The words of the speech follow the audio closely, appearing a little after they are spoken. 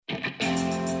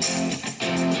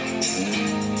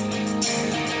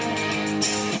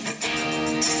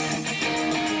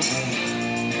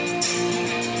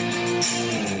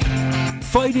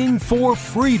fighting for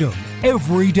freedom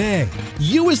every day.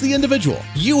 You as the individual,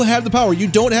 you have the power. You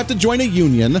don't have to join a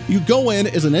union. You go in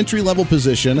as an entry-level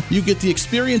position. You get the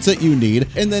experience that you need.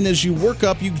 And then as you work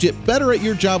up, you get better at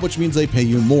your job, which means they pay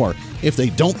you more. If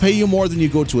they don't pay you more, then you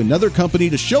go to another company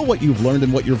to show what you've learned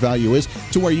and what your value is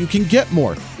to where you can get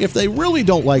more. If they really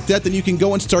don't like that, then you can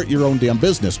go and start your own damn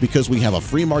business, because we have a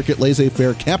free market,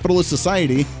 laissez-faire, capitalist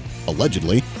society,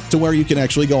 allegedly, to where you can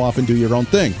actually go off and do your own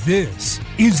thing. This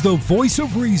is the Voice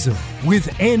of Reason with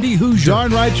Andy Hoosier.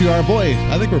 Darn right you are. Boy,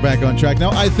 I think we're back on track now.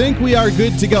 I think we are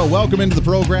good to go. Welcome into the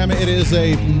program. It is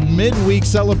a midweek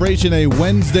celebration, a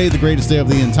Wednesday, the greatest day of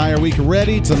the entire week,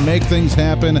 ready to make things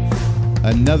happen.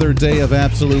 Another day of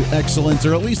absolute excellence,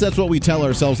 or at least that's what we tell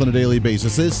ourselves on a daily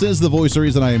basis. This is the Voice of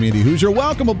Reason. I am Andy Hoosier.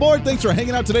 Welcome aboard. Thanks for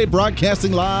hanging out today,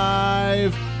 broadcasting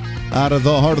live out of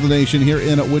the heart of the nation here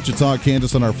in Wichita,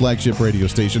 Kansas, on our flagship radio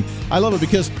station. I love it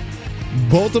because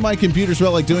both of my computers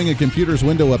felt like doing a computer's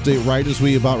window update right as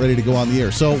we about ready to go on the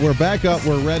air. So we're back up,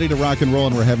 we're ready to rock and roll,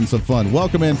 and we're having some fun.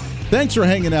 Welcome in. Thanks for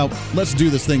hanging out. Let's do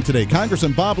this thing today.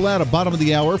 Congressman Bob Latta, bottom of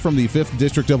the hour from the 5th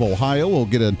District of Ohio. We'll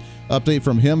get an update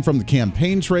from him from the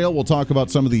campaign trail. We'll talk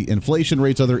about some of the inflation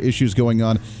rates, other issues going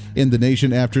on in the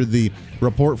nation after the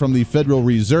report from the Federal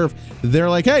Reserve. They're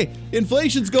like, hey,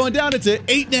 inflation's going down. It's at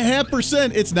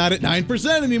 8.5%. It's not at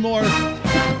 9% anymore.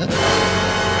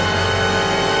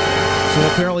 So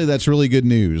apparently that's really good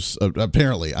news.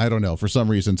 Apparently, I don't know, for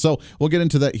some reason. So we'll get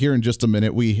into that here in just a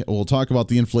minute. We'll talk about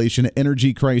the inflation,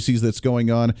 energy crises that's going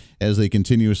on as they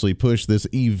continuously push this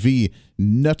EV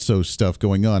nutso stuff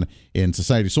going on in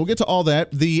society. So we'll get to all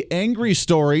that. The angry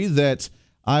story that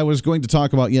I was going to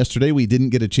talk about yesterday, we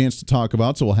didn't get a chance to talk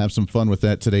about, so we'll have some fun with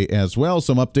that today as well.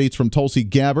 Some updates from Tulsi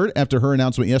Gabbard after her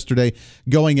announcement yesterday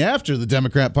going after the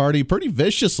Democrat Party pretty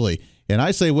viciously. And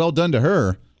I say well done to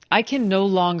her. I can no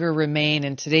longer remain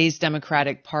in today's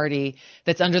Democratic Party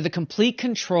that's under the complete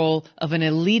control of an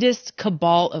elitist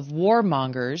cabal of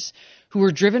warmongers who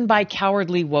are driven by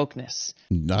cowardly wokeness.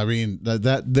 I mean,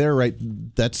 that there, right,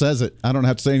 that says it. I don't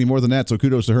have to say any more than that, so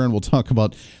kudos to her, and we'll talk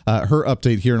about her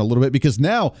update here in a little bit, because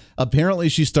now apparently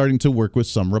she's starting to work with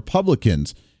some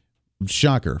Republicans.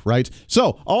 Shocker, right?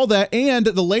 So all that, and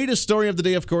the latest story of the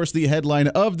day, of course, the headline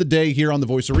of the day here on the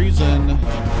Voice of Reason.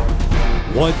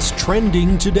 What's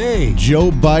trending today?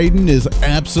 Joe Biden is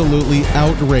absolutely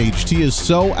outraged. He is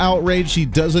so outraged he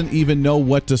doesn't even know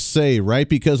what to say, right?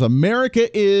 Because America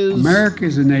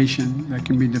is a nation that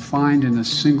can be defined in a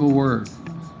single word.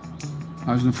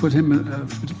 I was going to put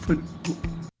him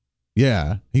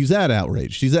Yeah, he's that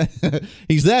outraged. He's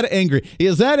that angry. He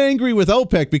is that angry with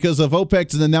OPEC because of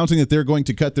OPEC announcing that they're going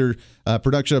to cut their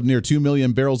production of near 2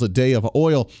 million barrels a day of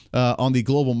oil on the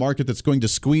global market. That's going to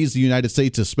squeeze the United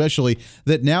States especially,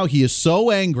 that now he is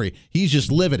so angry. He's just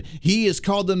livid. He has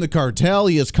called them the cartel.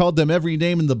 He has called them every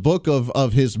name in the book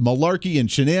of his malarkey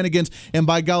and shenanigans. And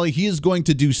by golly, he is going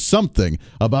to do something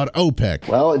about OPEC.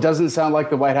 Well, it doesn't sound like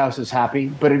the White House is happy,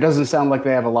 but it doesn't sound like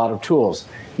they have a lot of tools.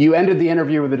 You ended the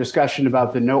interview with a discussion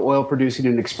about the No Oil Producing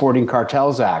and Exporting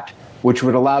Cartels Act, which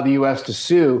would allow the U.S. to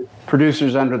sue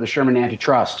producers under the Sherman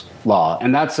antitrust law.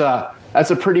 And that's a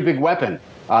pretty big weapon.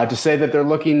 To say that they're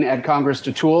looking at Congress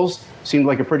to tools seemed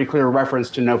like a pretty clear reference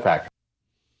to NOPEC.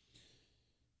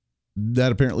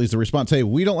 That apparently is the response. Hey,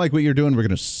 we don't like what you're doing. We're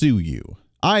going to sue you.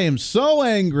 I am so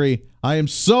angry. I am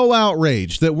so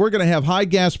outraged that we're going to have high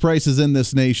gas prices in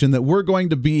this nation, that we're going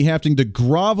to be having to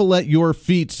grovel at your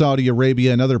feet, Saudi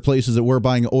Arabia and other places that we're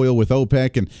buying oil with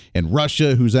OPEC, and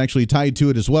Russia, who's actually tied to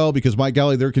it as well, because, my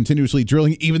golly, they're continuously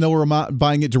drilling. Even though we're not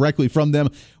buying it directly from them,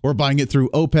 we're buying it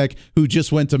through OPEC, who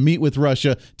just went to meet with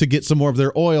Russia to get some more of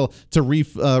their oil to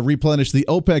replenish the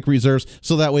OPEC reserves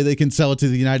so that way they can sell it to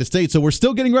the United States. So we're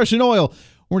still getting Russian oil.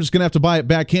 We're just going to have to buy it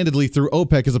backhandedly through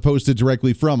OPEC as opposed to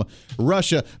directly from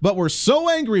Russia. But we're so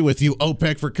angry with you,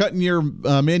 OPEC, for cutting your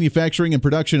manufacturing and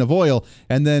production of oil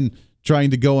and then trying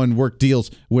to go and work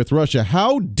deals with Russia.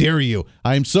 How dare you?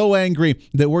 I'm so angry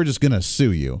that we're just going to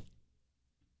sue you.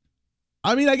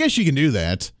 I mean, I guess you can do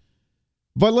that.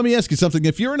 But let me ask you something.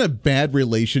 If you're in a bad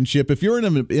relationship, if you're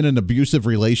in an abusive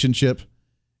relationship,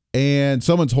 and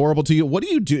someone's horrible to you, what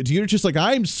do you do? Do you just like,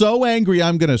 I'm so angry,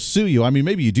 I'm going to sue you? I mean,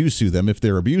 maybe you do sue them if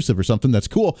they're abusive or something. That's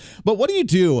cool. But what do you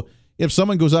do if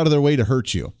someone goes out of their way to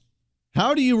hurt you?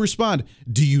 How do you respond?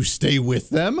 Do you stay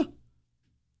with them?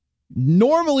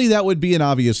 Normally, that would be an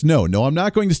obvious no. No, I'm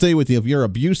not going to stay with you. If you're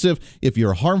abusive, if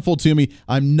you're harmful to me,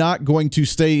 I'm not going to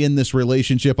stay in this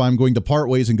relationship. I'm going to part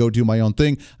ways and go do my own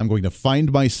thing. I'm going to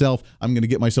find myself. I'm going to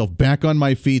get myself back on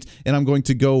my feet, and I'm going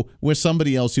to go with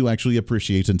somebody else who actually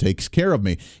appreciates and takes care of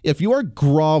me. If you are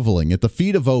groveling at the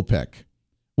feet of OPEC,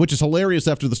 which is hilarious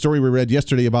after the story we read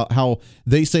yesterday about how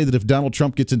they say that if Donald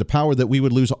Trump gets into power, that we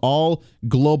would lose all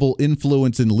global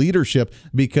influence and leadership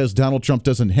because Donald Trump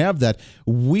doesn't have that.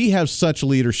 We have such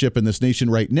leadership in this nation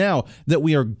right now that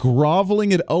we are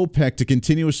groveling at OPEC to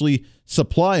continuously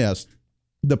supply us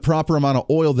the proper amount of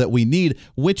oil that we need,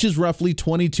 which is roughly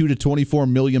 22 to 24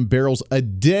 million barrels a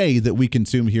day that we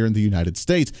consume here in the United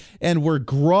States. And we're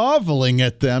groveling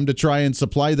at them to try and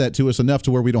supply that to us enough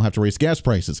to where we don't have to raise gas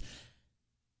prices.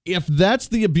 If that's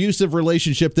the abusive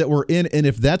relationship that we're in, and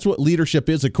if that's what leadership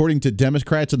is according to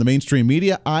Democrats and the mainstream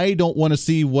media, I don't want to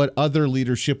see what other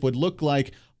leadership would look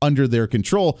like under their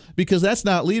control, because that's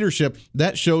not leadership.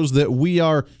 That shows that we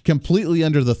are completely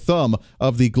under the thumb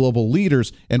of the global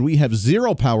leaders, and we have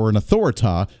zero power and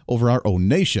authority over our own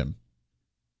nation.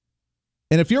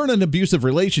 And if you're in an abusive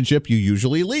relationship, you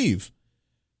usually leave.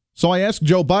 So I asked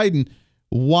Joe Biden,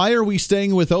 why are we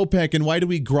staying with OPEC, and why do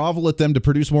we grovel at them to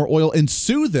produce more oil and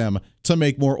sue them to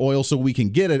make more oil so we can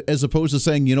get it, as opposed to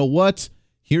saying, you know what?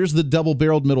 Here's the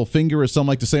double-barreled middle finger, as some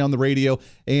like to say on the radio,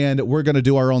 and we're going to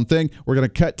do our own thing. We're going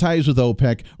to cut ties with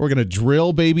OPEC. We're going to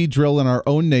drill, baby, drill in our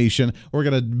own nation. We're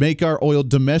going to make our oil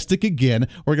domestic again.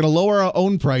 We're going to lower our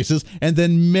own prices, and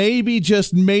then maybe,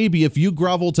 just maybe, if you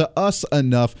grovel to us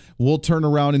enough, we'll turn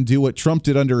around and do what Trump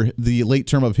did under the late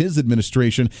term of his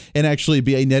administration and actually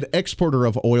be a net exporter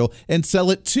of oil and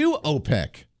sell it to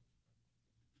OPEC.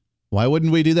 Why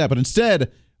wouldn't we do that? But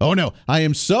instead, oh no, I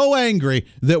am so angry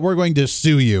that we're going to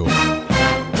sue you. This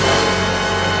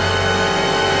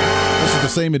is the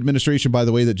same administration, by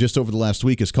the way, that just over the last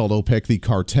week has called OPEC the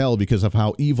cartel because of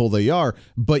how evil they are,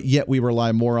 but yet we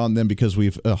rely more on them because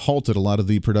we've halted a lot of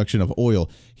the production of oil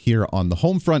here on the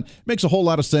home front. Makes a whole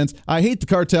lot of sense. I hate the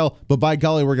cartel, but by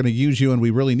golly, we're going to use you, and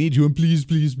we really need you, and please,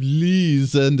 please,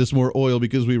 please send us more oil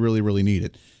because we really, really need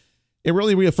it. It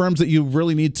really reaffirms that you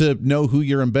really need to know who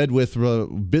you're in bed with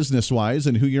business-wise,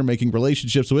 and who you're making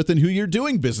relationships with, and who you're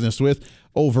doing business with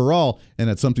overall. And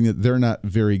that's something that they're not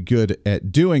very good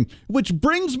at doing. Which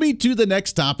brings me to the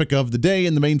next topic of the day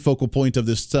and the main focal point of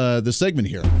this segment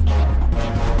here.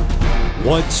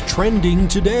 What's trending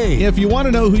today? If you want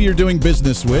to know who you're doing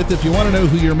business with, if you want to know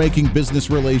who you're making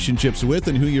business relationships with,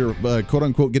 and who you're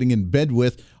quote-unquote getting in bed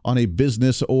with on a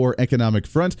business or economic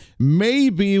front,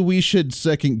 maybe we should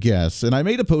second guess. And I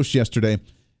made a post yesterday.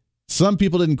 Some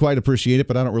people didn't quite appreciate it,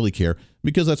 but I don't really care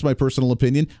because that's my personal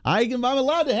opinion. I'm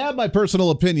allowed to have my personal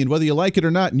opinion, whether you like it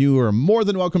or not, and you are more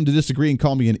than welcome to disagree and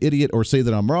call me an idiot or say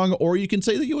that I'm wrong, or you can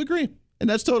say that you agree, and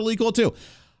that's totally cool too.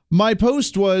 My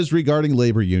post was regarding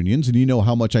labor unions, and you know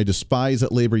how much I despise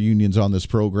labor unions on this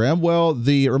program. Well,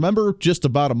 remember just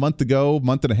about a month and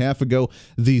a half ago,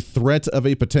 the threat of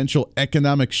a potential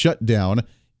economic shutdown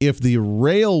if the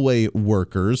railway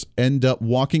workers end up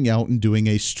walking out and doing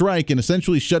a strike and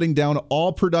essentially shutting down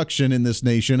all production in this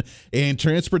nation and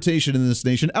transportation in this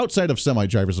nation, outside of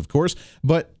semi-drivers, of course,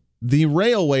 but the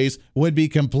railways would be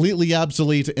completely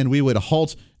obsolete, and we would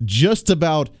halt just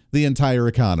about the entire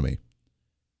economy.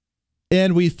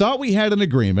 And we thought we had an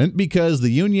agreement because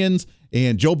the unions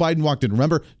and Joe Biden walked in.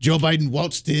 Remember, Joe Biden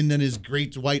waltzed in on his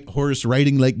great white horse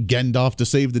riding like Gandalf to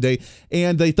save the day.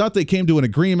 And they thought they came to an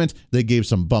agreement. They gave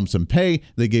some bumps in pay.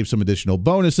 They gave some additional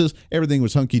bonuses. Everything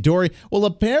was hunky-dory. Well,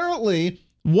 apparently,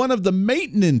 one of the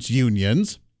maintenance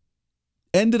unions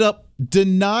ended up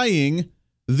denying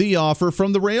the offer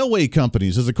from the railway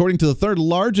companies, as according to the third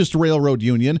largest railroad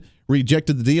union,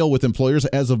 rejected the deal with employers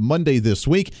as of Monday this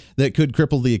week that could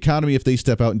cripple the economy if they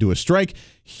step out and do a strike.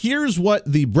 Here's what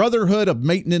the Brotherhood of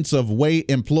Maintenance of Way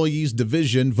Employees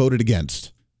Division voted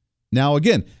against. Now,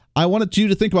 again, I wanted you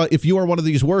to think about, if you are one of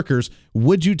these workers,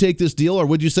 would you take this deal, or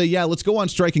would you say, yeah, let's go on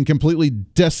strike and completely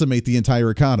decimate the entire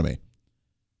economy?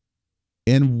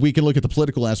 And we can look at the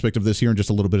political aspect of this here in just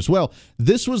a little bit as well.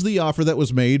 This was the offer that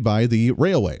was made by the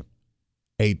railway.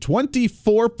 A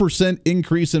 24%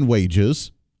 increase in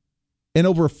wages and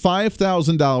over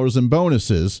 $5,000 in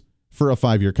bonuses for a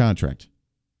 5-year contract.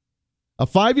 A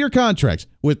 5-year contract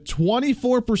with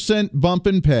 24% bump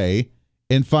in pay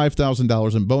and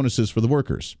 $5,000 in bonuses for the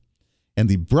workers. And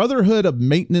the Brotherhood of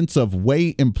Maintenance of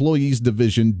Way Employees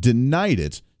Division denied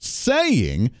it,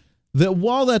 saying that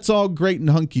while that's all great and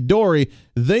hunky-dory,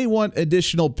 they want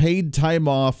additional paid time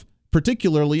off,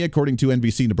 particularly, according to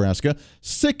NBC Nebraska,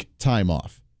 sick time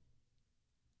off,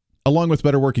 along with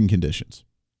better working conditions.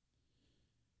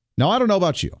 Now, I don't know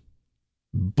about you,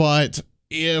 but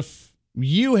if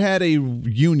you had a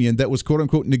union that was,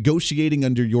 quote-unquote, negotiating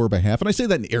under your behalf, and I say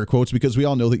that in air quotes because we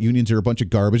all know that unions are a bunch of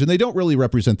garbage, and they don't really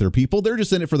represent their people. They're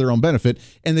just in it for their own benefit,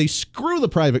 and they screw the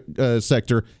private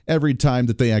sector every time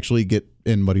that they actually get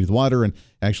in muddy water and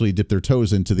actually dip their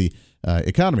toes into the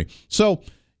economy. So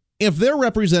if they're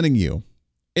representing you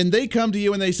and they come to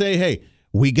you and they say, hey,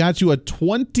 we got you a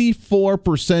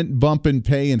 24% bump in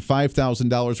pay and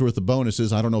 $5,000 worth of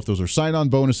bonuses. I don't know if those are sign-on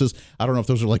bonuses. I don't know if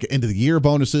those are like end-of-the-year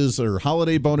bonuses or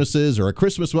holiday bonuses or a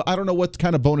Christmas. I don't know what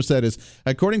kind of bonus that is.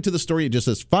 According to the story, it just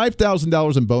says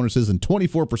 $5,000 in bonuses and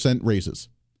 24% raises.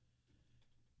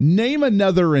 Name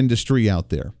another industry out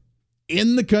there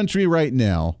in the country right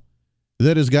now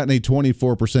that has gotten a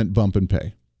 24% bump in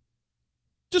pay.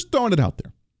 Just throwing it out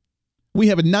there. We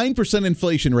have a 9%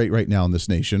 inflation rate right now in this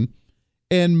nation.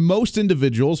 And most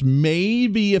individuals,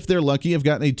 maybe if they're lucky, have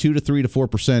gotten a 2 to 3 to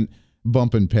 4%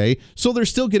 bump in pay. So they're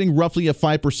still getting roughly a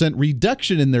 5%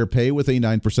 reduction in their pay with a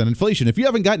 9% inflation. If you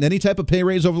haven't gotten any type of pay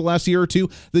raise over the last year or two,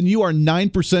 then you are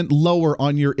 9% lower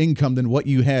on your income than what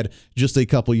you had just a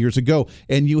couple years ago.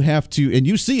 And you have to, and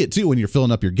you see it too when you're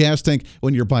filling up your gas tank,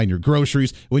 when you're buying your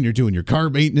groceries, when you're doing your car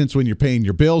maintenance, when you're paying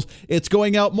your bills. It's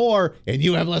going out more and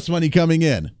you have less money coming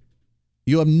in.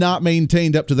 You have not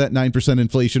maintained up to that 9%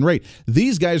 inflation rate.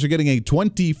 These guys are getting a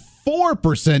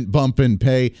 24% bump in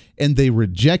pay, and they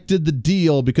rejected the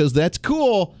deal because that's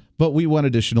cool, but we want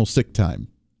additional sick time.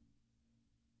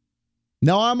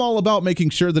 Now, I'm all about making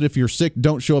sure that if you're sick,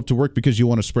 don't show up to work because you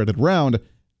want to spread it around.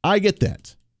 I get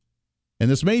that. And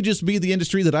this may just be the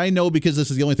industry that I know because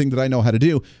this is the only thing that I know how to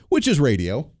do, which is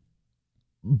radio.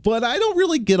 But I don't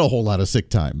really get a whole lot of sick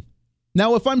time.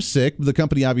 Now, if I'm sick, the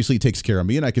company obviously takes care of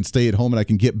me and I can stay at home and I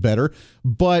can get better.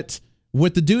 But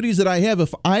with the duties that I have,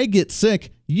 if I get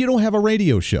sick, you don't have a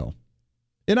radio show.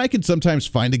 And I can sometimes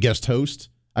find a guest host.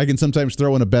 I can sometimes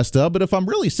throw in a best of. But if I'm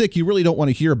really sick, you really don't want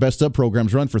to hear best of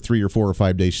programs run for 3 or 4 or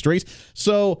 5 days straight.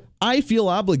 So I feel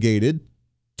obligated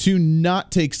to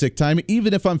not take sick time,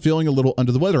 even if I'm feeling a little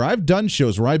under the weather. I've done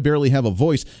shows where I barely have a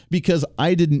voice because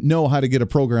I didn't know how to get a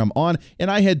program on, and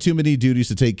I had too many duties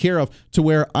to take care of to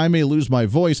where I may lose my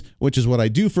voice, which is what I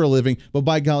do for a living, but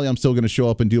by golly, I'm still going to show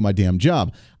up and do my damn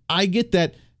job. I get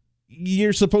that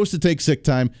you're supposed to take sick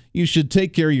time. You should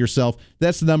take care of yourself.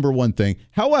 That's the number one thing.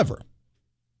 However,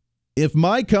 if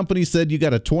my company said you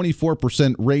got a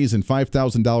 24% raise and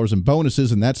 $5,000 in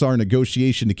bonuses, and that's our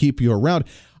negotiation to keep you around,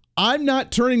 I'm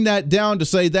not turning that down to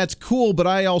say that's cool, but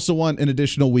I also want an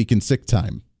additional week in sick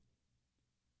time.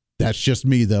 That's just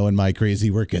me, though, and my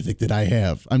crazy work ethic that I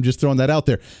have. I'm just throwing that out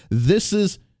there. This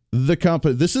is the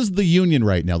company. This is the union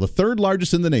right now, the third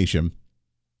largest in the nation,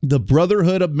 the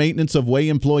Brotherhood of Maintenance of Way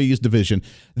Employees Division,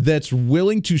 that's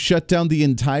willing to shut down the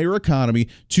entire economy,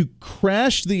 to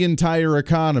crash the entire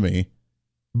economy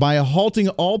by halting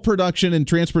all production and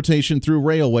transportation through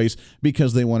railways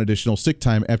because they want additional sick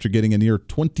time after getting a near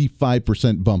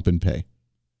 25% bump in pay.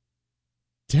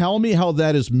 Tell me how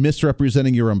that is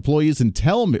misrepresenting your employees, and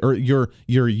tell me, or your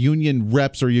union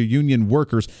reps or your union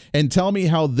workers, and tell me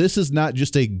how this is not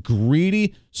just a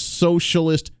greedy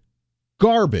socialist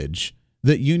garbage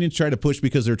that unions try to push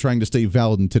because they're trying to stay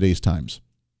valid in today's times.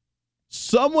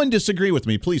 Someone disagree with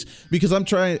me, please, because I'm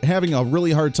having a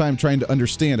really hard time trying to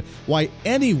understand why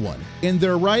anyone in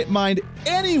their right mind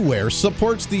anywhere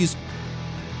supports these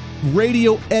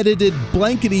radio-edited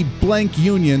blankety-blank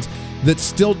unions that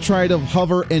still try to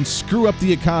hover and screw up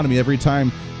the economy every time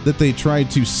that they try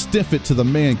to stiff it to the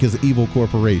man because of evil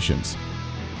corporations.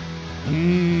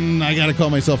 I got to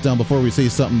calm myself down before we say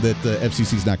something that the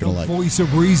FCC's not going to like. Voice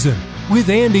of Reason with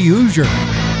Andy Hoosier.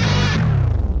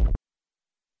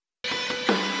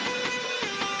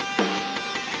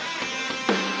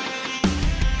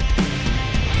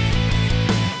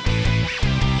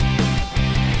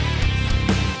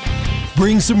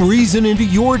 Bring some reason into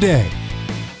your day.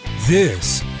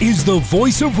 This is the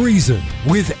Voice of Reason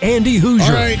with Andy Hoosier.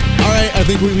 All right. I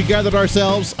think we gathered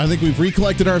ourselves. I think we've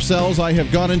recollected ourselves. I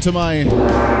have gone into my,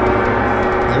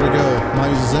 there we go,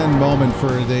 my Zen moment for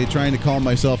today, trying to calm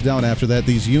myself down after that.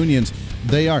 These unions,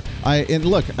 they are, a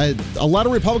lot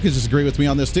of Republicans disagree with me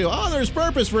on this too. Oh, there's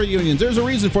purpose for unions. There's a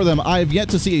reason for them. I have yet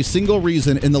to see a single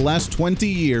reason in the last 20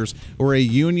 years where a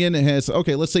union has,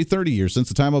 okay, let's say 30 years since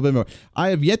the time I've been, I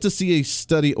have yet to see a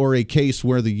study or a case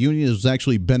where the union is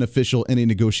actually beneficial in a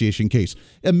negotiation case.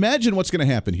 Imagine what's going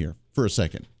to happen here for a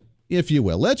second, if you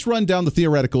will. Let's run down the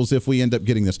theoreticals if we end up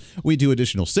getting this. We do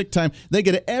additional sick time. They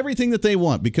get everything that they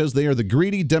want because they are the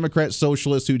greedy Democrat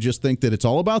socialists who just think that it's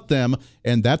all about them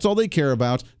and that's all they care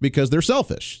about because they're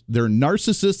selfish. They're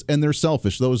narcissists and they're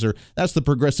selfish. That's the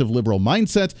progressive liberal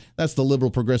mindset. That's the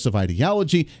liberal progressive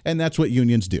ideology, and that's what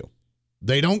unions do.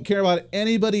 They don't care about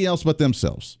anybody else but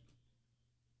themselves.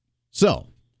 So,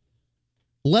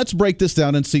 Let's break this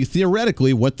down and see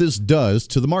theoretically what this does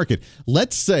to the market.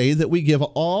 Let's say that we give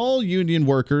all union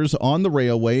workers on the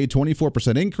railway a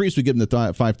 24% increase. We give them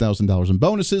the $5,000 in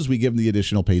bonuses. We give them the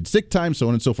additional paid sick time, so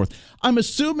on and so forth. I'm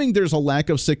assuming there's a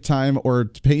lack of sick time or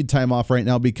paid time off right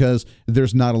now because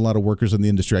there's not a lot of workers in the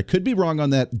industry. I could be wrong on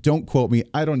that. Don't quote me.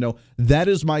 I don't know. That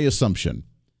is my assumption,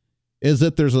 is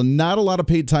that there's not a lot of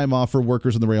paid time off for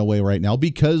workers in the railway right now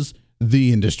because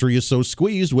the industry is so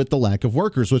squeezed with the lack of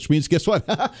workers, which means, guess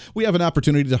what? We have an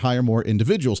opportunity to hire more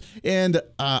individuals. And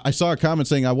I saw a comment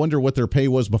saying, I wonder what their pay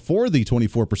was before the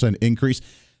 24% increase.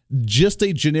 Just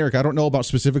a generic, I don't know about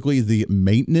specifically the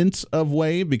maintenance of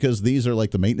way, because these are like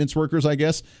the maintenance workers, I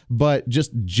guess, but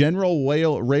just general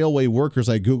railway workers,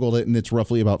 I Googled it, and it's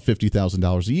roughly about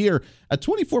 $50,000 a year. A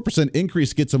 24%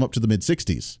 increase gets them up to the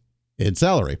mid-60s in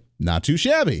salary. Not too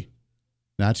shabby.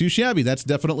 Not too shabby. That's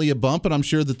definitely a bump, and I'm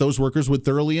sure that those workers would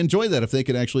thoroughly enjoy that if they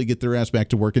could actually get their ass back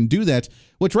to work and do that,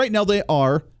 which right now they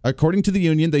are. According to the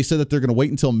union, they said that they're going to wait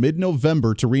until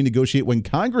mid-November to renegotiate when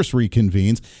Congress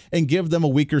reconvenes and give them a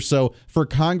week or so for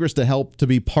Congress to help to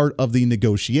be part of the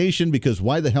negotiation, because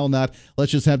why the hell not?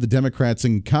 Let's just have the Democrats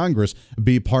in Congress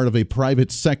be part of a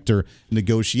private sector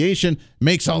negotiation.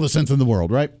 Makes all the sense in the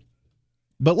world, right?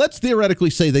 But let's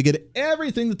theoretically say they get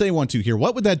everything that they want to here.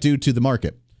 What would that do to the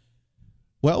market?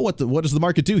 Well, what does the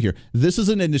market do here? This is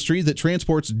an industry that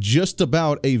transports just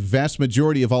about a vast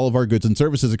majority of all of our goods and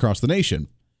services across the nation,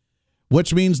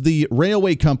 which means the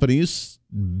railway companies,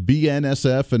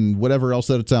 BNSF and whatever else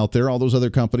that it's out there, all those other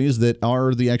companies that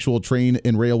are the actual train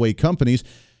and railway companies,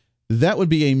 that would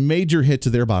be a major hit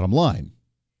to their bottom line.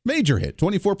 Major hit.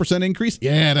 24% increase?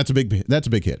 Yeah, that's a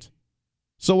big hit.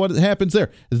 So what happens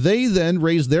there? They then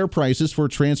raise their prices for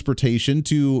transportation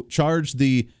to charge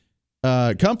the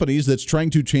companies that's trying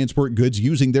to transport goods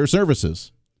using their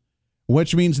services,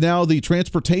 which means now the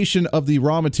transportation of the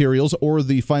raw materials or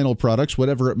the final products,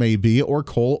 whatever it may be, or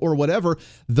coal or whatever,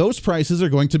 those prices are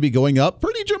going to be going up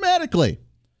pretty dramatically,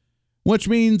 which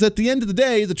means at the end of the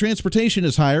day, the transportation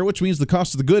is higher, which means the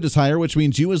cost of the good is higher, which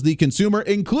means you as the consumer,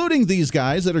 including these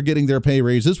guys that are getting their pay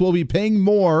raises, will be paying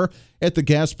more at the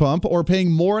gas pump or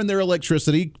paying more in their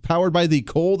electricity powered by the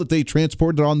coal that they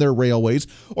transported on their railways,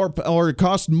 or it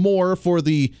costs more for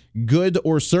the good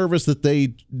or service that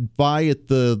they buy at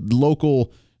the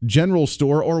local general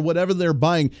store or whatever they're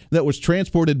buying that was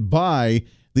transported by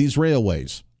these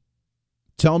railways.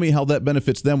 Tell me how that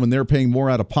benefits them when they're paying more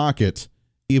out of pocket,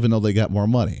 even though they got more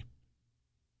money.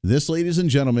 This, ladies and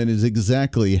gentlemen, is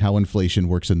exactly how inflation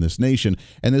works in this nation,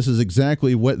 and this is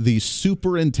exactly what the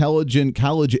super intelligent,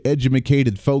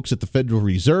 college-educated folks at the Federal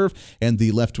Reserve and the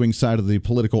left-wing side of the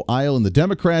political aisle and the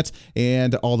Democrats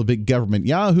and all the big government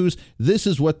yahoos, this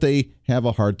is what they have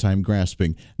a hard time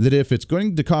grasping, that if it's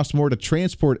going to cost more to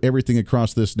transport everything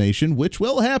across this nation, which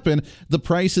will happen, the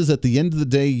prices at the end of the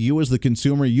day, you as the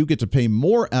consumer, you get to pay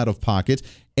more out of pocket,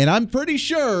 and I'm pretty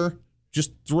sure,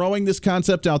 just throwing this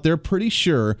concept out there, pretty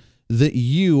sure that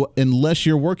you, unless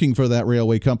you're working for that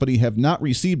railway company, have not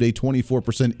received a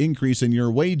 24% increase in your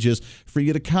wages for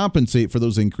you to compensate for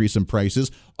those increase in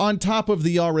prices on top of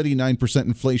the already 9%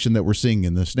 inflation that we're seeing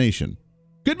in this nation.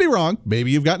 Could be wrong.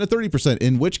 Maybe you've gotten a 30%,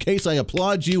 in which case I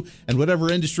applaud you, and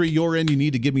whatever industry you're in, you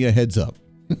need to give me a heads up.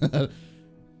 But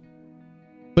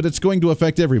it's going to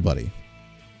affect everybody.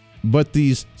 But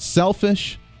these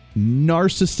selfish,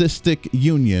 narcissistic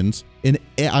unions, and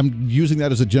I'm using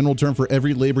that as a general term for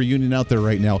every labor union out there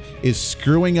right now, is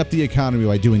screwing up the economy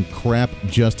by doing crap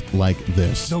just like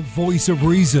this. The Voice of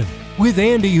Reason with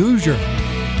Andy Hoosier.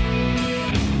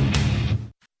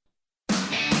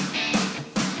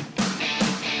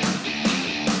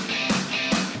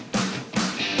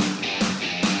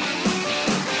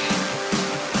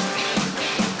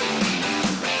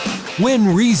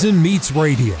 When Reason Meets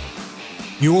Radio.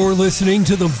 You're listening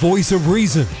to The Voice of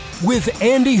Reason with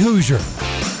Andy Hoosier.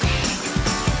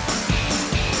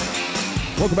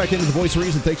 Welcome back into The Voice of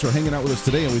Reason. Thanks for hanging out with us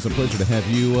today. Always a pleasure to have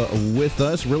you with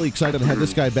us. Really excited to have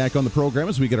this guy back on the program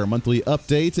as we get our monthly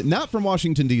update. Not from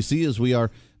Washington, D.C., as we are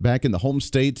back in the home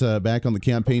state, back on the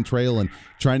campaign trail and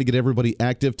trying to get everybody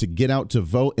active to get out to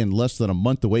vote in less than a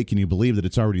month away. Can you believe that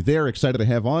it's already there? Excited to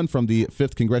have on from the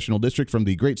 5th Congressional District from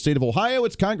the great state of Ohio.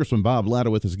 It's Congressman Bob Latta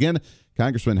with us again.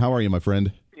 Congressman, how are you, my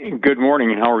friend? Good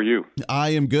morning. How are you? I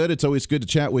am good. It's always good to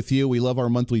chat with you. We love our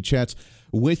monthly chats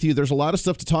with you. There's a lot of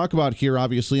stuff to talk about here,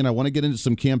 obviously, and I want to get into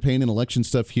some campaign and election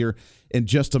stuff here in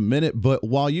just a minute. But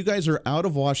while you guys are out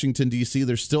of Washington, D.C.,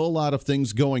 there's still a lot of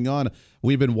things going on.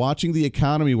 We've been watching the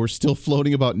economy. We're still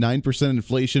floating about 9%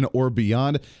 inflation or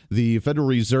beyond. The Federal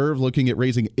Reserve looking at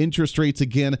raising interest rates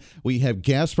again. We have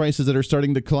gas prices that are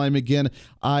starting to climb again.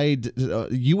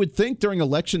 You would think during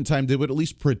election time they would at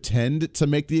least pretend to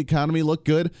make the economy look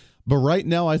good. But right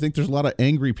now, I think there's a lot of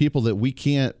angry people that we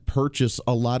can't purchase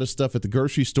a lot of stuff at the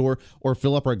grocery store or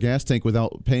fill up our gas tank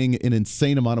without paying an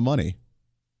insane amount of money.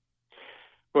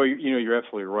 Well, you're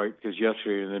absolutely right, because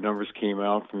yesterday the numbers came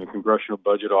out from the Congressional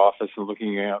Budget Office, and we're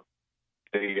looking at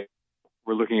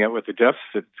what the deficit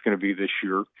is going to be this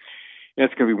year. And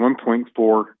it's going to be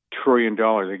 $1.4 trillion.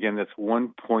 Again, that's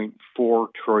 $1.4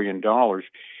 trillion.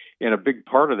 And a big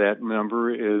part of that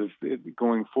number is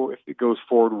going forward. If it goes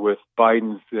forward with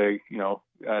Biden's, $10,000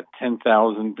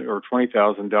 or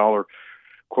 $20,000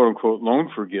 quote unquote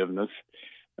loan forgiveness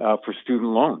for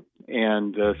student loan,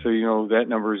 and so that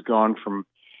number has gone from.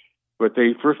 But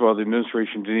first of all, the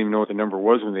administration didn't even know what the number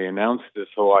was when they announced this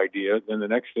whole idea. Then the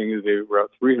next thing is they were at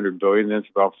 $300 billion. Then it's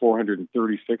about $436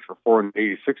 or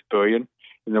 $486 billion.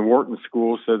 And the Wharton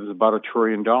School says it's about $1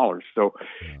 trillion. So,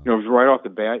 right off the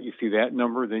bat, you see that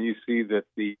number. Then you see that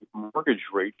the mortgage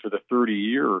rate for the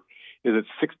 30-year is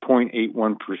at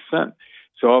 6.81%.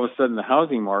 So all of a sudden, the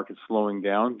housing market's slowing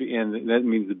down, and that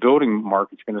means the building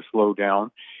market's going to slow down,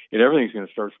 and everything's going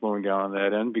to start slowing down on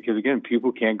that end because, again,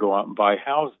 people can't go out and buy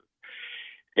houses.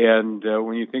 And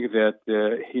when you think of that,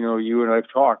 you and I have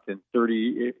talked in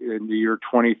the year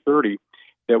 2030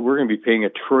 that we're going to be paying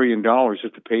 $1 trillion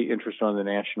just to pay interest on the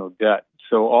national debt.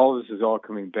 So all this is all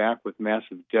coming back with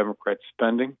massive Democrat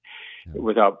spending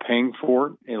without paying for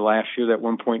it. And last year, that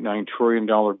 $1.9 trillion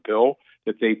bill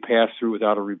that they passed through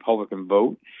without a Republican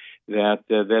vote, that's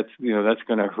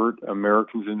going to hurt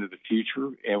Americans into the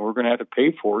future, and we're going to have to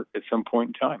pay for it at some point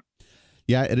in time.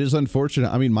 Yeah, it is unfortunate.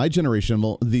 I mean, my generation,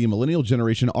 the millennial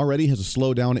generation, already has a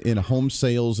slowdown in home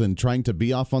sales and trying to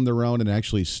be off on their own and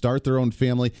actually start their own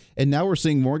family. And now we're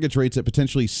seeing mortgage rates at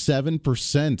potentially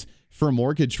 7% for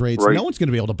mortgage rates. Right. No one's going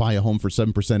to be able to buy a home for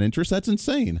 7% interest. That's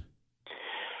insane.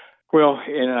 Well,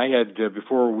 and I had,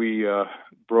 before we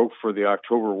broke for the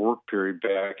October work period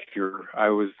back here, I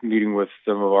was meeting with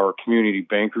some of our community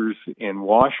bankers in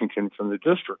Washington from the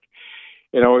district.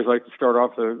 And I always like to start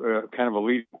off kind of a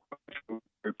lead question.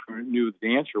 I knew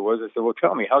the answer was. I said, well,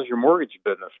 tell me, how's your mortgage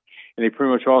business? And they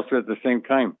pretty much all said at the same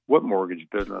time, what mortgage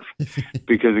business?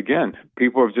 Because, again,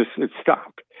 people have it's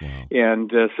stopped. Wow. And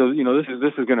so,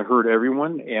 this is going to hurt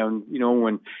everyone. And,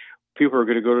 when people are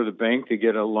going to go to the bank to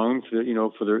get a loan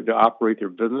to operate their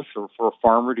business, or for a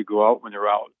farmer to go out when they're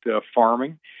out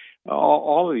farming,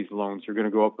 all of these loans are going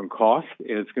to go up in cost,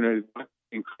 and it's going to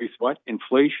increase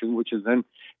inflation, which is then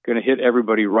going to hit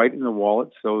everybody right in the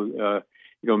wallet. So,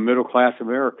 middle class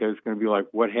America is going to be like,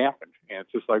 what happened? And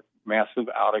it's just like massive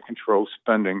out of control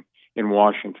spending in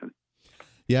Washington.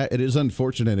 Yeah, it is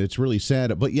unfortunate. It's really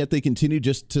sad. But yet they continue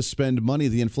just to spend money.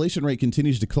 The inflation rate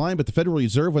continues to climb. But the Federal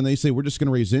Reserve, when they say we're just going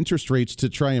to raise interest rates to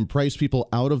try and price people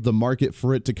out of the market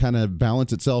for it to kind of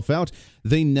balance itself out,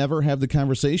 they never have the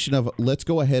conversation of let's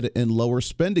go ahead and lower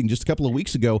spending. Just a couple of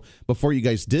weeks ago, before you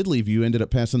guys did leave, you ended up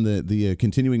passing the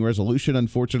continuing resolution,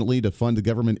 unfortunately, to fund the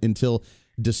government until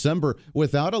December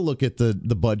without a look at the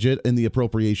budget and the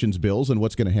appropriations bills and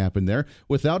what's going to happen there.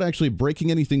 Without actually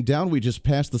breaking anything down, we just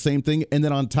passed the same thing, and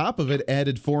then on top of it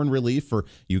added foreign relief for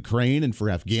Ukraine and for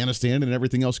Afghanistan and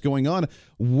everything else going on.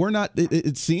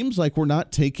 It seems like we're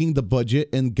not taking the budget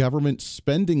and government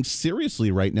spending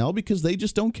seriously right now because they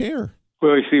just don't care.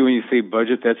 Well, you see, when you say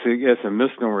budget, that's a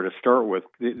misnomer to start with.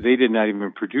 They did not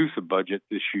even produce a budget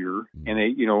this year, and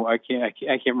I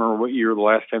can't remember what year the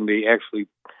last time they actually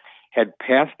had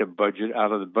passed a budget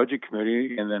out of the budget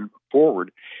committee and then forward.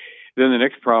 Then the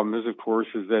next problem is, of course,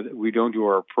 is that we don't do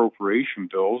our appropriation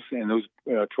bills, and those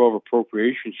 12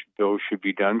 appropriation bills should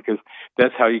be done because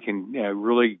that's how you can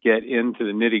really get into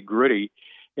the nitty gritty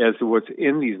as to what's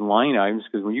in these line items.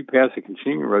 Because when you pass a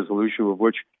continuing resolution, of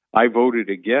which I voted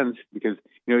against, because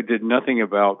it did nothing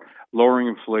about lowering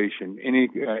inflation, any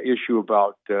issue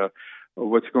about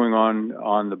what's going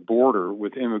on the border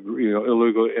with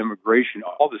illegal immigration,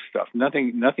 all this stuff.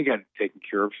 Nothing got taken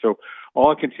care of. So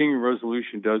all a continuing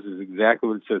resolution does is exactly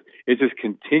what it says. It just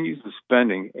continues the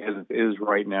spending as it is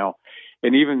right now.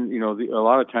 And even a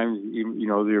lot of times,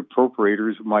 the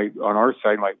appropriators on our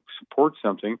side might support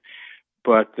something,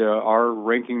 but our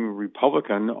ranking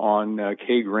Republican on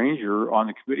Kay Granger on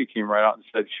the committee came right out and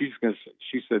said she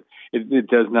said it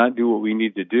does not do what we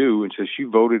need to do, and so she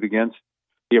voted against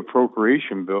the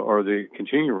appropriation bill or the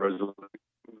continuing resolution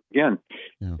again,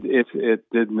 it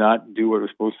did not do what it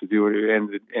was supposed to do,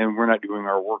 and we're not doing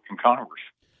our work in Congress.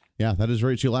 Yeah, that is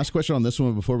very true. Last question on this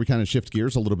one before we kind of shift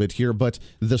gears a little bit here. But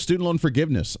the student loan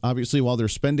forgiveness, obviously, while they're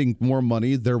spending more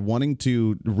money, they're wanting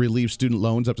to relieve student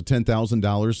loans up to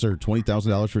 $10,000 or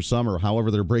 $20,000 for some, or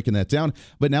however they're breaking that down.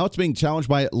 But now it's being challenged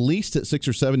by at least 6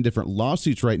 or 7 different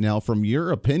lawsuits right now. From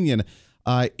your opinion,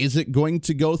 is it going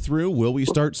to go through? Will we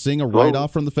start seeing a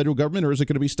write-off from the federal government, or is it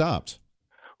going to be stopped?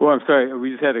 Well, I'm sorry.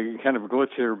 We just had a kind of a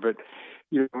glitch here, but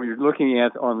when you're looking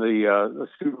at on the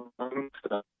student loan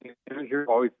stuff, here's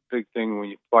always the big thing when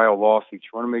you file lawsuits. You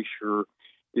want to make sure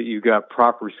that you've got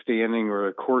proper standing, or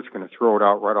the court's going to throw it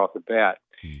out right off the bat.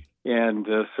 And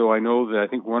so I know that I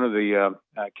think one of the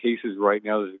cases right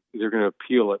now is they're going to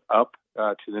appeal it up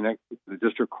to the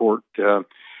district court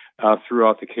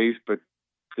throughout the case. But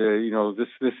this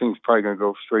thing's probably going to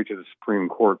go straight to the Supreme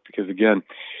Court because, again,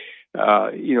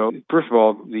 first of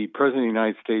all, the President of the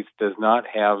United States does not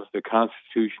have the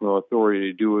constitutional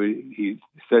authority to do what he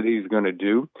said he's going to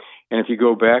do. And if you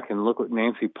go back and look what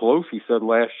Nancy Pelosi said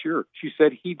last year, she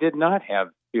said he did not have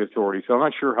the authority. So I'm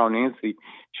not sure how Nancy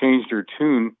changed her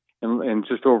tune in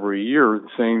just over a year,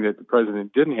 saying that the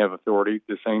president didn't have authority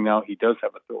to saying now he does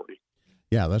have authority.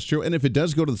 Yeah, that's true. And if it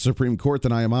does go to the Supreme Court,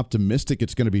 then I am optimistic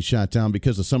it's going to be shot down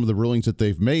because of some of the rulings that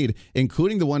they've made,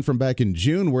 including the one from back in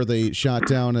June where they shot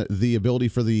down the ability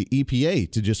for the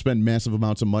EPA to just spend massive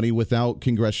amounts of money without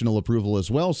congressional approval as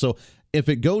well. So if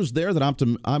it goes there,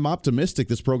 then I'm optimistic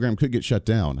this program could get shut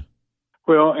down.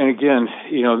 Well, and again,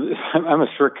 I'm a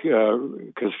strict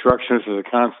constructionist of the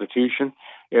Constitution.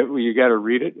 You got to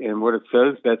read it, and what it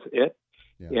says, that's it.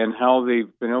 Yeah. And how they've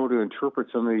been able to interpret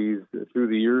some of these through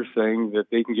the years, saying that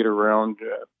they can get around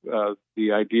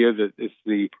the idea that it's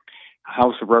the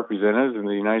House of Representatives and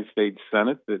the United States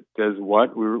Senate that does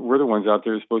what. We're the ones out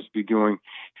there supposed to be doing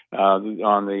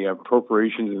on the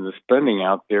appropriations and the spending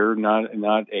out there,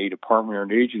 not a department or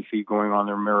an agency going on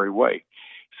their merry way.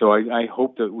 So I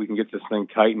hope that we can get this thing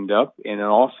tightened up, and then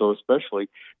also especially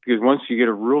because once you get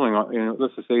a ruling,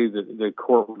 let's just say that the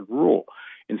court would rule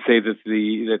and say that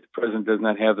the president does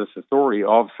not have this authority,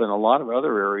 all of a sudden a lot of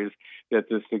other areas that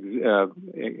the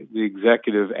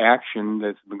executive action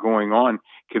that's been going on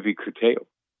could be curtailed.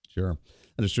 Sure.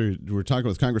 That is true. We're talking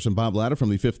with Congressman Bob Latta from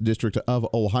the 5th District of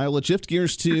Ohio. Let's shift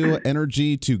gears to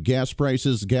energy, to gas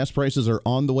prices. Gas prices are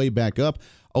on the way back up.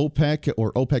 OPEC,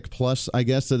 or OPEC Plus, I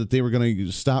guess, said that they were going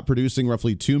to stop producing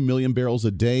roughly 2 million barrels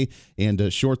a day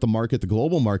and short the market, the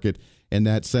global market. In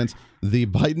that sense, the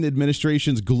Biden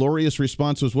administration's glorious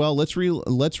response was, well, let's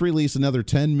release another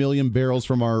 10 million barrels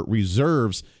from our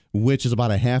reserves, which is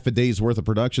about a half a day's worth of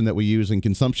production that we use in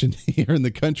consumption here in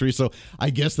the country. So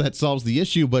I guess that solves the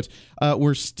issue, but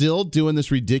we're still doing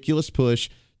this ridiculous push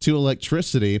to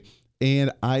electricity,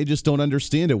 and I just don't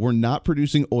understand it. We're not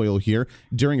producing oil here.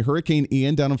 During Hurricane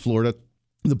Ian down in Florida,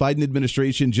 the Biden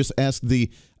administration just asked the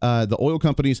oil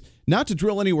companies not to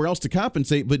drill anywhere else to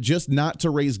compensate, but just not to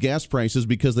raise gas prices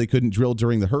because they couldn't drill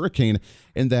during the hurricane.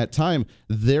 In that time,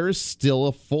 there's still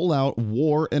a full-out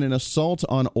war and an assault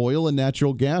on oil and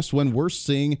natural gas when we're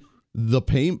seeing the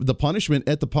punishment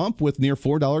at the pump with near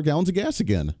 $4 gallons of gas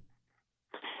again.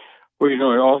 Well, it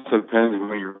also depends on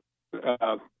when you're.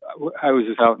 I was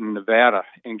just out in Nevada,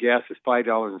 and gas is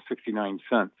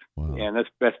 $5.69, wow. And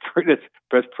that's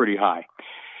pretty high.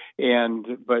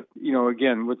 But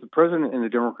again, what the president and the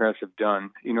Democrats have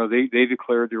done, they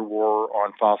declared their war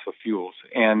on fossil fuels,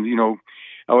 and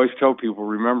I always tell people,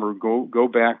 remember, go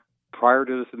back prior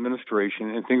to this administration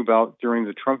and think about during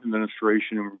the Trump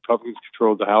administration and Republicans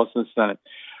controlled the House and the Senate.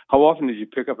 How often did you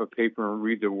pick up a paper and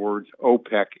read the words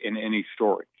OPEC in any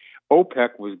story?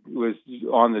 OPEC was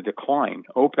on the decline.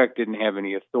 OPEC didn't have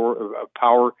any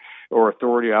power or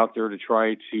authority out there to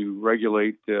try to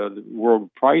regulate the world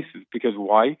prices because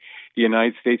why? The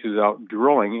United States was out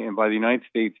drilling, and by the United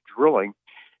States drilling,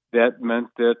 that meant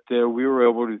that we were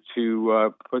able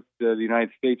to put the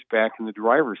United States back in the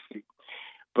driver's seat.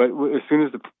 But as soon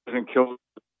as the president killed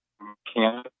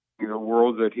Canada, the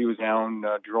world that he was down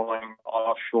drilling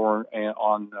offshore and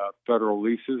on federal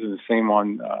leases, and the same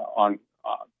on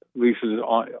leases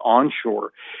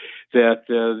onshore, that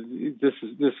this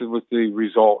is what the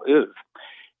result is.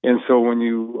 And so when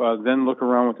you then look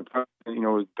around with the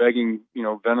president, is begging,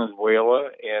 Venezuela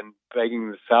and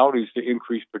begging the Saudis to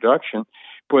increase production,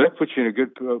 boy, that puts you in a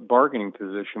good bargaining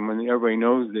position when everybody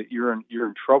knows that you're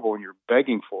in trouble and you're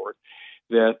begging for it,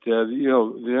 that,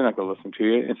 they're not going to listen to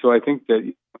you. And so I think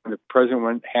that the president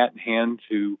went hat in hand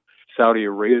to Saudi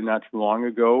Arabia not too long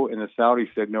ago, and the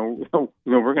Saudis said, no,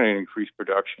 we're going to increase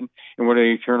production. And what did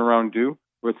he turn around and do?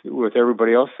 with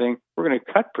everybody else saying we're going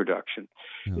to cut production.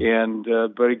 Yeah. And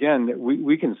but again,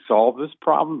 we can solve this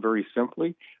problem very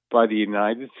simply by the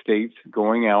United States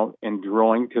going out and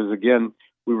drilling, because again,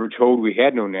 we were told we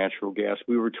had no natural gas.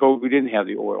 We were told we didn't have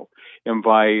the oil. And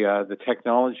by the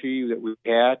technology that we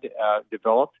had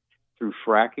developed through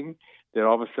fracking, that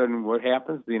all of a sudden what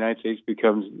happens? The United States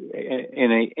becomes,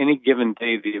 in any given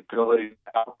day, the ability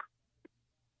to out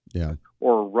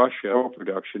or Russia oil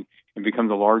production and become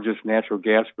the largest natural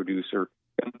gas producer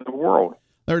in the world.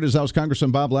 There it is. That was Congressman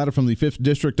Bob Latta from the 5th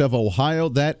District of Ohio.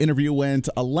 That interview went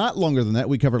a lot longer than that.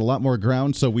 We covered a lot more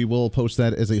ground, so we will post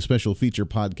that as a special feature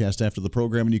podcast after the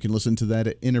program, and you can listen to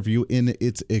that interview in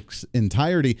its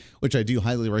entirety, which I do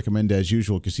highly recommend as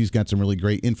usual because he's got some really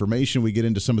great information. We get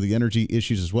into some of the energy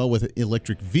issues as well with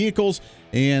electric vehicles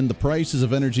and the prices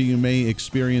of energy you may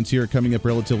experience here coming up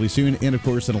relatively soon, and, of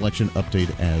course, an election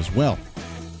update as well.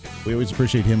 We always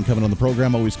appreciate him coming on the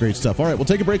program. Always great stuff. All right, we'll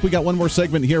take a break. We got one more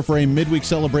segment here for a midweek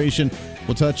celebration.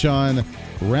 We'll touch on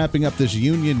wrapping up this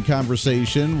union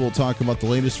conversation. We'll talk about the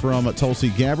latest from Tulsi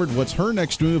Gabbard, what's her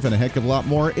next move, and a heck of a lot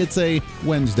more. It's a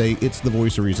Wednesday. It's the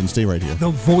Voice of Reason. Stay right here.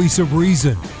 The Voice of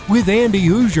Reason with Andy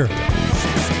Hoosier.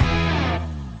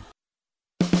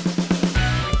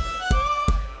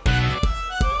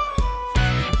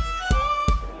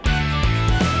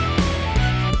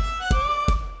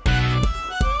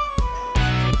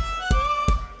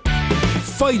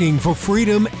 Fighting for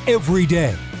freedom every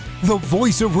day. The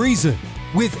Voice of Reason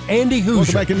with Andy Hoosier.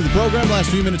 Welcome back into the program. Last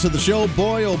few minutes of the show.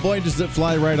 Boy, oh boy, does it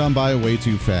fly right on by way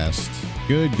too fast.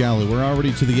 Good golly, we're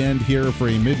already to the end here for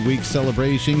a midweek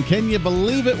celebration. Can you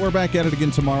believe it? We're back at it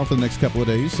again tomorrow for the next couple of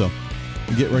days, so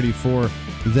get ready for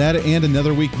that and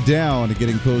another week down,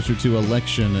 getting closer to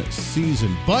election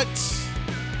season. But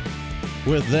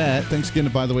with that, thanks again,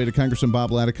 by the way, to Congressman Bob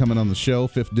Latta coming on the show,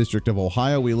 5th District of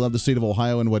Ohio. We love the state of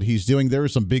Ohio and what he's doing. There are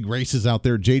some big races out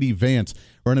there. J.D. Vance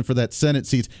running for that Senate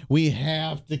seat. We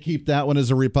have to keep that one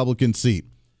as a Republican seat.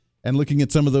 And looking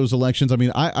at some of those elections, I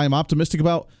mean, I'm optimistic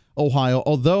about Ohio,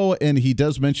 although, and he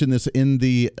does mention this in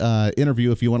the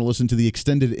interview, if you want to listen to the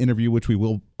extended interview, which we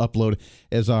will upload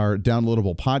as our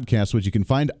downloadable podcast, which you can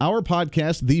find our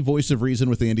podcast, The Voice of Reason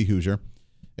with Andy Hoosier.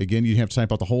 Again, you have to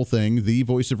type out the whole thing, The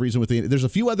Voice of Reason with the... There's a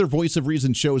few other Voice of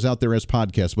Reason shows out there as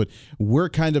podcasts, but we're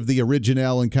kind of the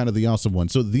original and kind of the awesome one.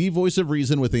 So The Voice of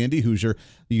Reason with Andy Hoosier.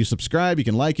 You subscribe, you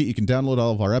can like it, you can download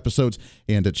all of our episodes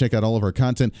and check out all of our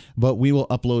content, but we will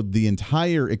upload the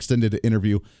entire extended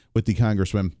interview with the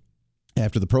Congressman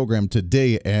after the program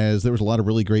today, as there was a lot of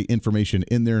really great information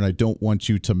in there, and I don't want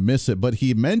you to miss it. But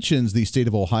he mentions the state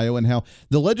of Ohio and how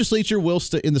the legislature will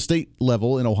stay in the state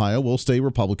level in Ohio will stay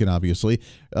Republican, obviously.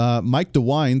 Mike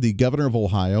DeWine, the governor of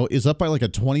Ohio, is up by like a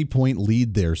 20-point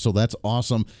lead there, so that's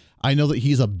awesome. I know that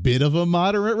he's a bit of a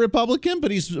moderate Republican,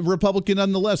 but he's Republican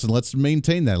nonetheless, and let's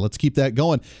maintain that. Let's keep that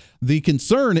going. The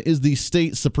concern is the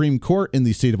state Supreme Court in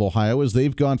the state of Ohio, as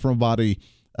they've gone from about a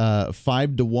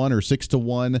 5-1 or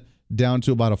 6-1 down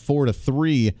to about a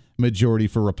 4-3 majority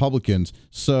for Republicans.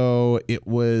 So it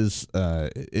was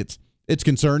it's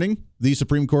concerning. The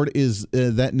Supreme Court is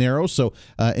that narrow, so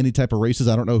any type of races,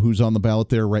 I don't know who's on the ballot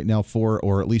there right now for,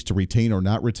 or at least to retain or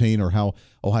not retain, or how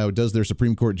Ohio does their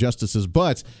Supreme Court justices,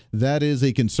 but that is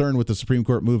a concern with the Supreme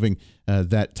Court moving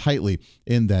that tightly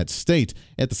in that state.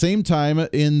 At the same time,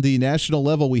 in the national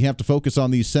level, we have to focus on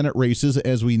these Senate races,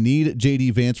 as we need J.D.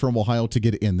 Vance from Ohio to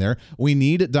get in there. We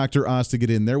need Dr. Oz to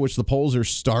get in there, which the polls are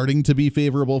starting to be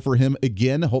favorable for him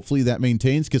again. Hopefully that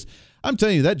maintains, because I'm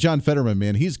telling you, that John Fetterman,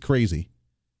 man, he's crazy.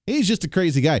 He's just a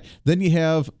crazy guy. Then you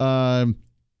have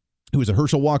who is a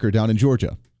Herschel Walker down in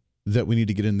Georgia that we need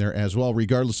to get in there as well,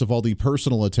 regardless of all the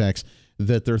personal attacks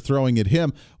that they're throwing at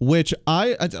him, which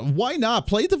why not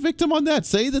play the victim on that?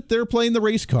 Say that they're playing the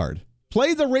race card.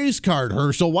 Play the race card,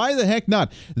 Herschel. Why the heck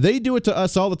not? They do it to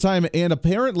us all the time, and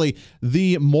apparently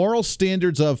the moral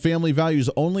standards of family values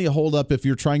only hold up if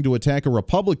you're trying to attack a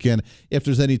Republican, if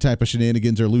there's any type of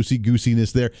shenanigans or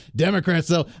loosey-goosiness there. Democrats,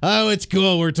 though, oh, it's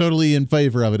cool. We're totally in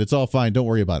favor of it. It's all fine. Don't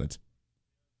worry about it.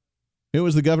 It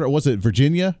was the governor, was it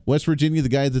Virginia? West Virginia, the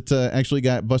guy that actually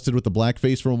got busted with the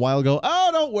blackface from a while ago? Oh,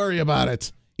 don't worry about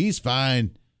it. He's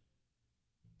fine.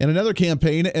 And another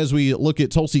campaign, as we look at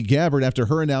Tulsi Gabbard after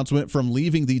her announcement from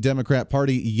leaving the Democrat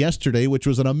Party yesterday, which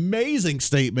was an amazing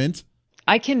statement.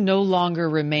 I can no longer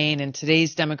remain in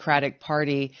today's Democratic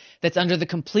Party that's under the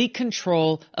complete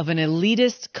control of an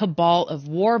elitist cabal of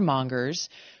warmongers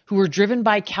who are driven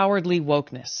by cowardly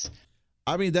wokeness.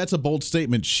 I mean, that's a bold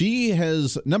statement. She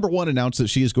has, number one, announced that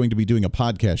she is going to be doing a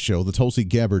podcast show, the Tulsi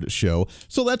Gabbard Show.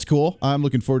 So that's cool. I'm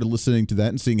looking forward to listening to that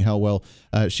and seeing how well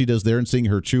she does there and seeing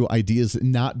her true ideas,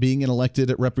 not being an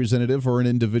elected representative or an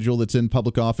individual that's in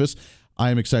public office.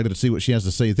 I am excited to see what she has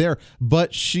to say there.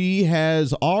 But she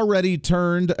has already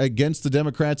turned against the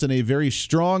Democrats in a very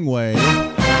strong way.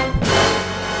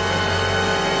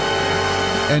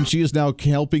 And she is now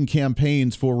helping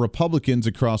campaigns for Republicans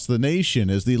across the nation.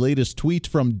 As the latest tweet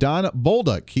from Don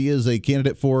Bolduc, he is a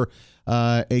candidate for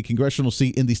a congressional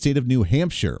seat in the state of New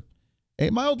Hampshire. A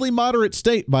mildly moderate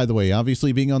state, by the way,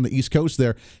 obviously being on the East Coast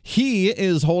there. He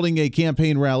is holding a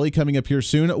campaign rally coming up here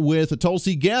soon with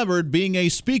Tulsi Gabbard being a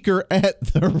speaker at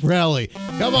the rally.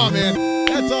 Come on, man.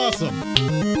 That's awesome.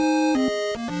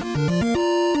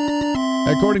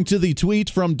 According to the tweet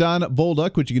from Don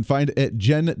Bolduc, which you can find at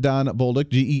Jen Don Bolduc,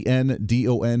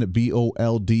 GENDONBOLDUC,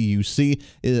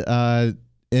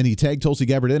 and he tagged Tulsi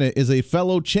Gabbard in it, is a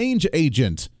fellow change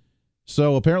agent.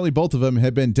 So apparently both of them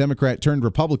have been Democrat turned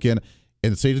Republican.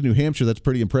 In the state of New Hampshire, that's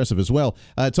pretty impressive as well.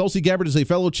 Tulsi Gabbard is a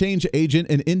fellow change agent,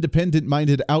 an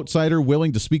independent-minded outsider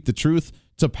willing to speak the truth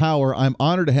to power. I'm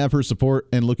honored to have her support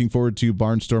and looking forward to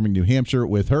barnstorming New Hampshire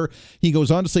with her. He goes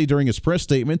on to say during his press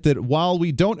statement that while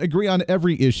we don't agree on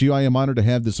every issue, I am honored to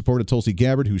have the support of Tulsi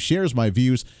Gabbard, who shares my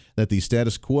views that the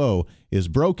status quo is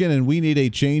broken and we need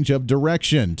a change of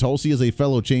direction. Tulsi is a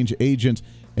fellow change agent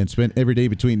and spent every day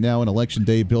between now and Election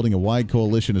Day building a wide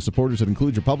coalition of supporters that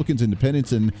includes Republicans,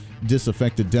 independents, and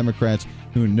disaffected Democrats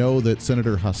who know that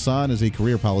Senator Hassan is a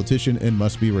career politician and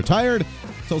must be retired.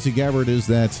 Tulsi Gabbard is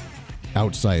that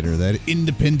outsider, that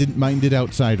independent-minded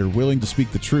outsider willing to speak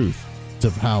the truth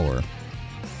to power.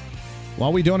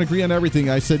 While we don't agree on everything,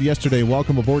 I said yesterday,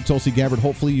 welcome aboard, Tulsi Gabbard.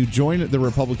 Hopefully you join the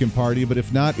Republican Party, but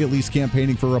if not, at least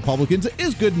campaigning for Republicans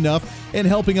is good enough, and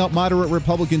helping out moderate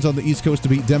Republicans on the East Coast to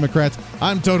beat Democrats,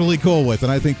 I'm totally cool with,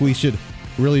 and I think we should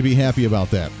really be happy about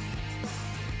that.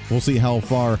 We'll see how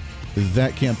far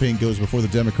that campaign goes before the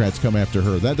Democrats come after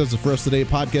her. That does it for us today.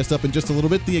 Podcast up in just a little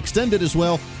bit. The extended as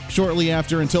well shortly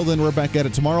after. Until then, we're back at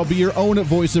it tomorrow. Be your own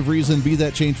voice of reason. Be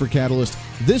that change for Catalyst.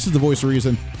 This is the Voice of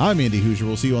Reason. I'm Andy Hoosier.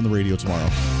 We'll see you on the radio tomorrow.